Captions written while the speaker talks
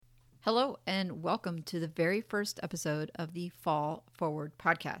Hello, and welcome to the very first episode of the Fall Forward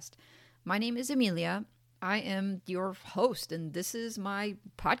podcast. My name is Amelia. I am your host, and this is my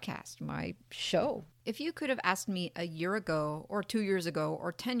podcast, my show. If you could have asked me a year ago, or 2 years ago,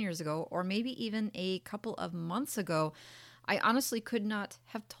 or 10 years ago, or maybe even a couple of months ago, I honestly could not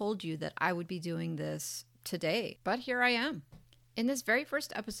have told you that I would be doing this today. But here I am. In this very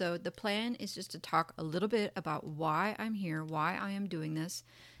first episode, the plan is just to talk a little bit about why I'm here, why I am doing this,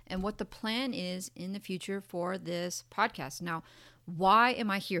 and what the plan is in the future for this podcast. Now, why am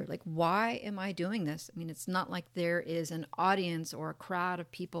I here? Why am I doing this? I mean, it's not like there is an audience or a crowd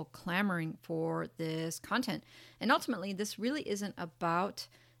of people clamoring for this content. And ultimately, this really isn't about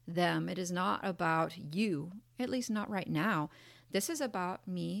them. It is not about you, at least not right now. This is about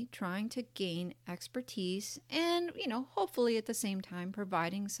me trying to gain expertise and, hopefully at the same time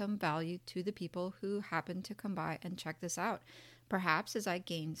providing some value to the people who happen to come by and check this out. Perhaps as I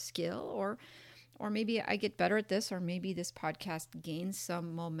gain skill or maybe I get better at this, or maybe this podcast gains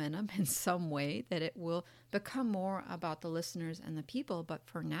some momentum in some way that it will become more about the listeners and the people. But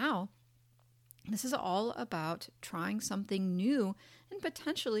for now, this is all about trying something new and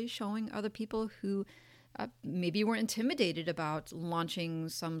potentially showing other people who maybe were intimidated about launching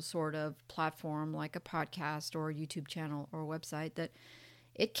some sort of platform like a podcast or a YouTube channel or a website that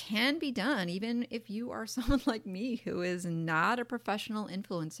it can be done, even if you are someone like me who is not a professional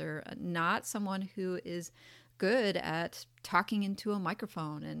influencer, not someone who is good at talking into a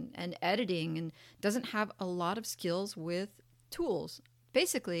microphone and editing and doesn't have a lot of skills with tools.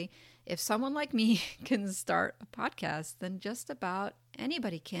 Basically, if someone like me can start a podcast, then just about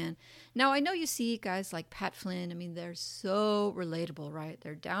anybody can. Now, I know you see guys like Pat Flynn. I mean, they're so relatable, right?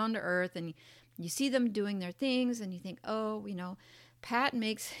 They're down to earth, and you see them doing their things, and you think, Pat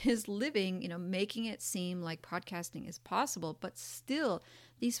makes his living, making it seem like podcasting is possible, but still,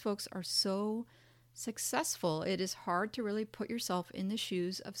 these folks are so successful. It is hard to really put yourself in the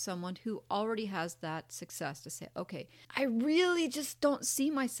shoes of someone who already has that success to say, okay, I really just don't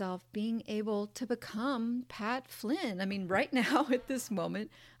see myself being able to become Pat Flynn. I mean, right now at this moment,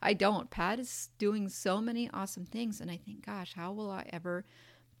 I don't. Pat is doing so many awesome things, and I think, gosh, how will I ever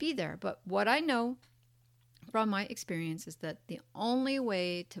be there? But what I know from my experience is that the only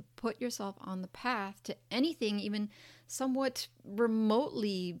way to put yourself on the path to anything, even somewhat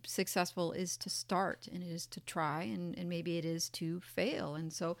remotely successful, is to start, and it is to try, and maybe it is to fail.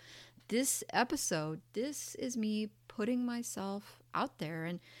 And so this episode, this is me putting myself out there,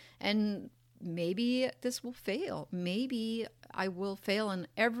 and maybe this will fail. Maybe I will fail on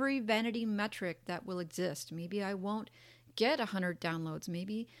every vanity metric that will exist. Maybe I won't get 100 downloads.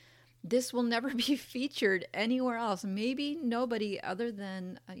 Maybe this will never be featured anywhere else. Maybe nobody other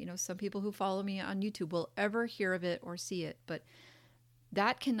than, some people who follow me on YouTube will ever hear of it or see it. But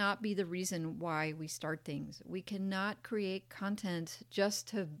that cannot be the reason why we start things. We cannot create content just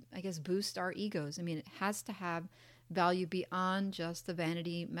to, boost our egos. I mean, it has to have value beyond just the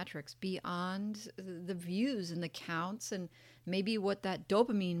vanity metrics, beyond the views and the counts, and maybe what that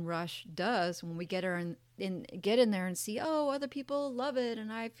dopamine rush does when we get in there and see, other people love it,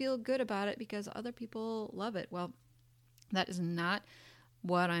 and I feel good about it because other people love it. Well, that is not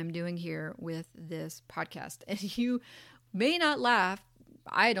what I'm doing here with this podcast. And you may not laugh.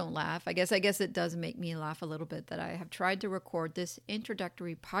 I don't laugh. I guess it does make me laugh a little bit that I have tried to record this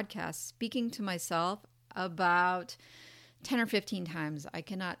introductory podcast speaking to myself about 10 or 15 times. I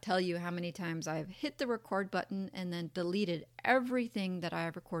cannot tell you how many times I've hit the record button and then deleted everything that I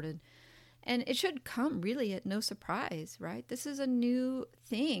have recorded. And it should come really at no surprise, right? This is a new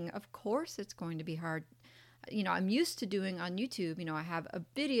thing. Of course it's going to be hard. I'm used to doing on YouTube. I have a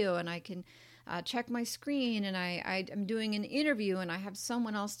video and I can check my screen, and I'm doing an interview and I have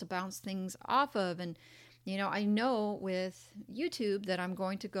someone else to bounce things off of. And I know with YouTube that I'm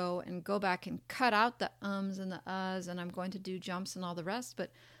going to go back and cut out the ums and the uhs, and I'm going to do jumps and all the rest.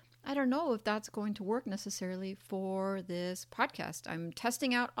 But I don't know if that's going to work necessarily for this podcast. I'm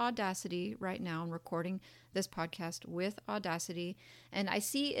testing out Audacity right now. I'm recording this podcast with Audacity. And I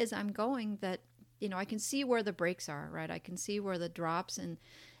see as I'm going that, I can see where the breaks are, right? I can see where the drops and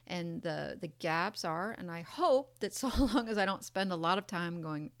the gaps are. And I hope that so long as I don't spend a lot of time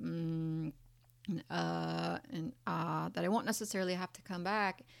going, that I won't necessarily have to come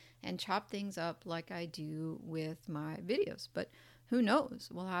back and chop things up like I do with my videos. But who knows?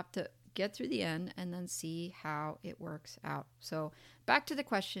 We'll have to get through the end and then see how it works out. So back to the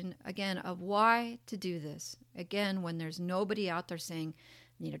question again of why to do this. Again, when there's nobody out there saying,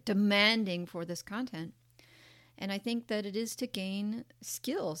 demanding for this content. And I think that it is to gain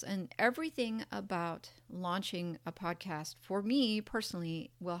skills, and everything about launching a podcast for me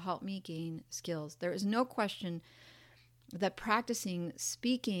personally will help me gain skills. There is no question that practicing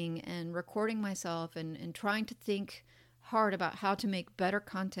speaking and recording myself and trying to think hard about how to make better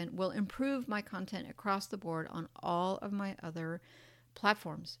content will improve my content across the board on all of my other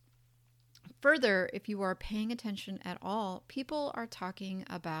platforms. Further, if you are paying attention at all, people are talking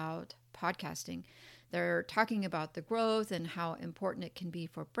about podcasting. They're talking about the growth and how important it can be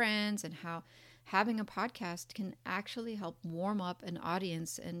for brands, and how having a podcast can actually help warm up an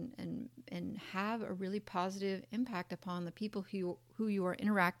audience and have a really positive impact upon the people who you are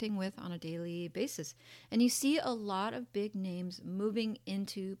interacting with on a daily basis. And you see a lot of big names moving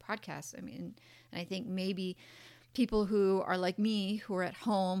into podcasts. I mean, and I think maybe people who are like me, who are at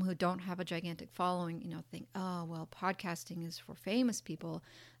home, who don't have a gigantic following, think, oh, well, podcasting is for famous people.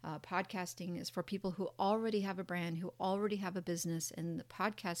 Podcasting is for people who already have a brand, who already have a business, and the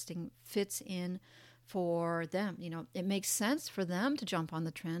podcasting fits in for them. It makes sense for them to jump on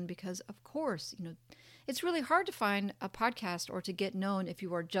the trend because, of course, it's really hard to find a podcast or to get known if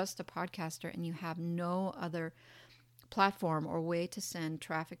you are just a podcaster and you have no other platform or way to send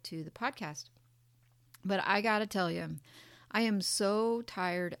traffic to the podcast. But I gotta tell you, I am so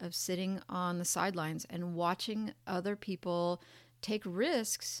tired of sitting on the sidelines and watching other people take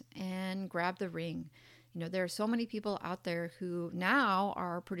risks and grab the ring. There are so many people out there who now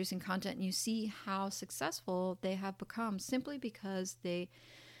are producing content, and you see how successful they have become simply because they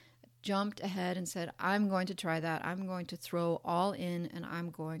jumped ahead and said, I'm going to try that. I'm going to throw all in and I'm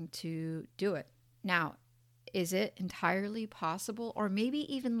going to do it. Now, is it entirely possible or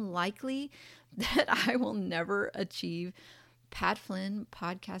maybe even likely that I will never achieve Pat Flynn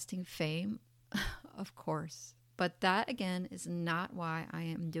podcasting fame? Of course. But that, again, is not why I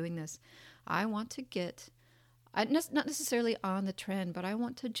am doing this. I want to get, not necessarily on the trend, but I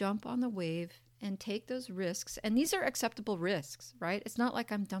want to jump on the wave and take those risks. And these are acceptable risks, right? It's not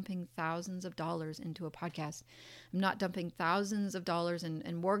like I'm dumping thousands of dollars into a podcast. I'm not dumping thousands of dollars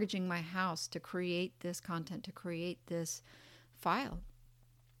and mortgaging my house to create this content, to create this file.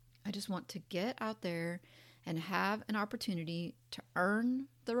 I just want to get out there and have an opportunity to earn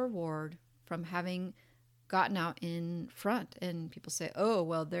the reward from having gotten out in front. And people say, oh,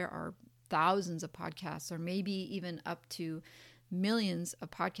 well, there are thousands of podcasts, or maybe even up to millions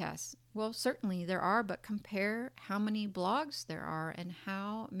of podcasts. Well, certainly there are, but compare how many blogs there are and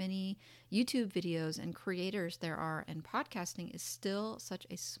how many YouTube videos and creators there are. And podcasting is still such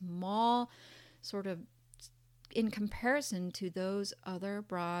a small sort of in comparison to those other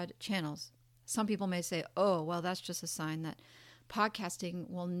broad channels. Some people may say, oh, well, that's just a sign that podcasting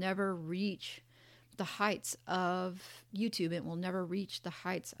will never reach the heights of YouTube. It will never reach the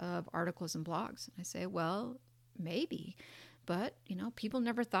heights of articles and blogs. And I say, well, maybe. But, people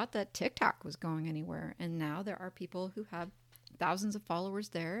never thought that TikTok was going anywhere. And now there are people who have thousands of followers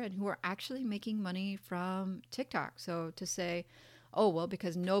there and who are actually making money from TikTok. So to say, oh, well,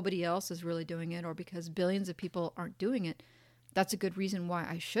 because nobody else is really doing it or because billions of people aren't doing it, that's a good reason why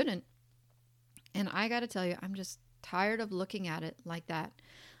I shouldn't. And I got to tell you, I'm just tired of looking at it like that.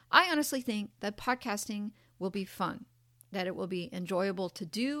 I honestly think that podcasting will be fun, that it will be enjoyable to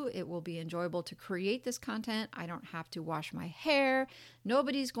do. It will be enjoyable to create this content. I don't have to wash my hair.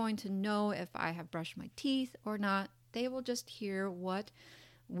 Nobody's going to know if I have brushed my teeth or not. They will just hear what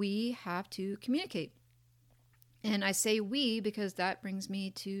we have to communicate. And I say we because that brings me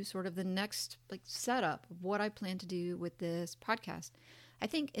to sort of the next setup of what I plan to do with this podcast. I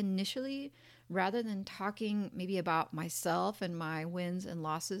think initially, rather than talking maybe about myself and my wins and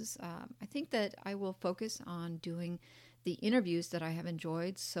losses, I think that I will focus on doing the interviews that I have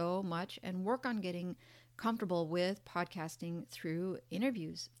enjoyed so much and work on getting comfortable with podcasting through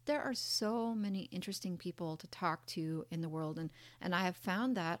interviews. There are so many interesting people to talk to in the world, and I have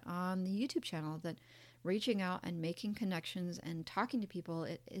found that on the YouTube channel that reaching out and making connections and talking to people,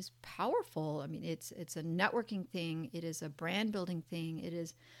 it is powerful. I mean, it's a networking thing. It is a brand building thing. It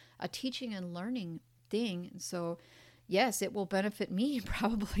is a teaching and learning thing. And so, yes, it will benefit me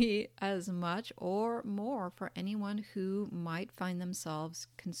probably as much or more for anyone who might find themselves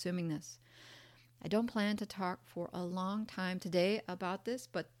consuming this. I don't plan to talk for a long time today about this,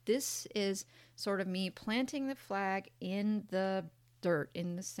 but this is sort of me planting the flag in the dirt,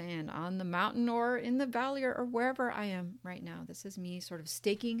 in the sand, on the mountain or in the valley or wherever I am right now. This is me sort of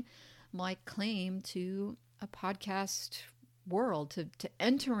staking my claim to a podcast world, to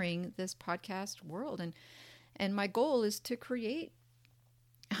entering this podcast world. And my goal is to create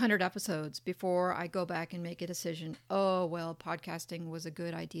 100 episodes before I go back and make a decision, oh, well, podcasting was a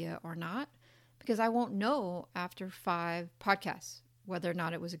good idea or not. because I won't know after 5 podcasts whether or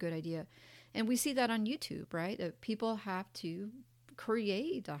not it was a good idea. And we see that on YouTube, right? People have to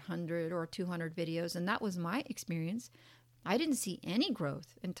create 100 or 200 videos. And that was my experience. I didn't see any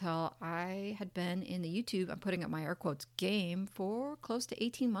growth until I had been in the YouTube, I'm putting up my air quotes, game for close to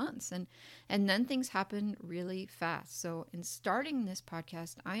 18 months. And then things happen really fast. So in starting this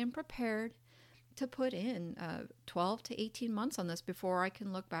podcast, I am prepared to put in 12 to 18 months on this before I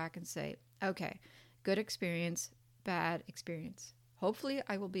can look back and say, okay, good experience, bad experience. Hopefully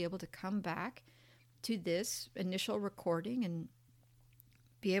I will be able to come back to this initial recording and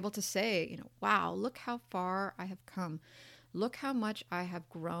be able to say, wow, look how far I have come. Look how much I have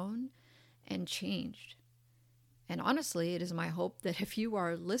grown and changed. And honestly, it is my hope that if you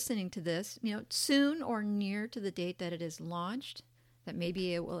are listening to this, soon or near to the date that it is launched, that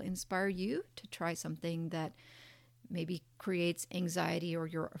maybe it will inspire you to try something that maybe creates anxiety or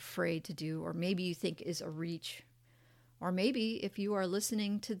you're afraid to do, or maybe you think is a reach. Or maybe if you are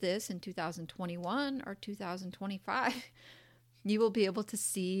listening to this in 2021 or 2025, you will be able to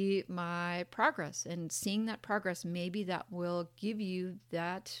see my progress. And seeing that progress, maybe that will give you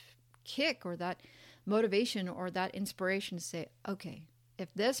that kick or that motivation or that inspiration to say, okay,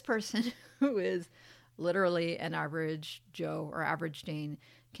 if this person who is literally an average Joe or average Jane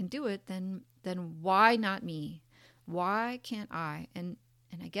can do it, then why not me? Why can't I? And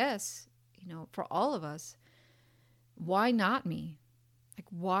I guess, for all of us, why not me? Like,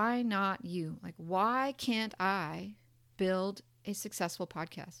 why not you? Like, why can't I build a successful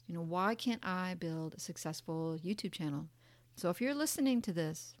podcast? Why can't I build a successful YouTube channel? So if you're listening to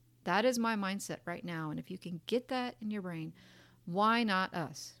this, that is my mindset right now. And if you can get that in your brain, why not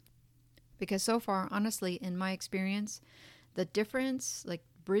us? Because so far, honestly, in my experience, the difference, like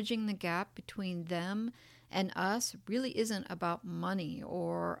bridging the gap between them and us, really isn't about money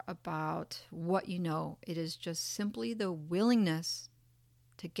or about what you know. It is just simply the willingness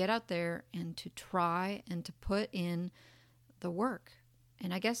to get out there and to try and to put in the work.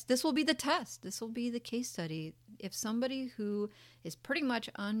 And I guess this will be the test. This will be the case study. If somebody who is pretty much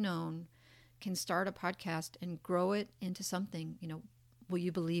unknown can start a podcast and grow it into something, will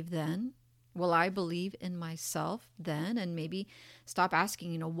you believe then? Will I believe in myself then? And maybe stop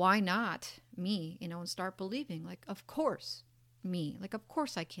asking, why not me? And start believing, like, of course, me. Like, of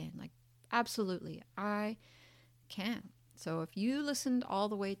course I can. Like, absolutely, I can. So if you listened all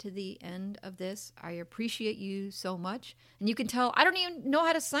the way to the end of this, I appreciate you so much. And you can tell I don't even know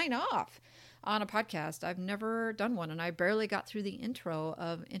how to sign off on a podcast. I've never done one, and I barely got through the intro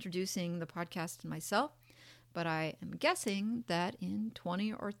of introducing the podcast to myself. But I am guessing that in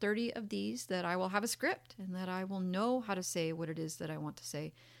 20 or 30 of these that I will have a script and that I will know how to say what it is that I want to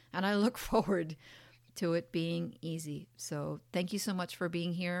say. And I look forward to it being easy. So thank you so much for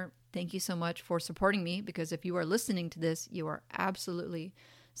being here. Thank you so much for supporting me, because if you are listening to this, you are absolutely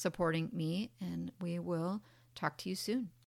supporting me, and we will talk to you soon.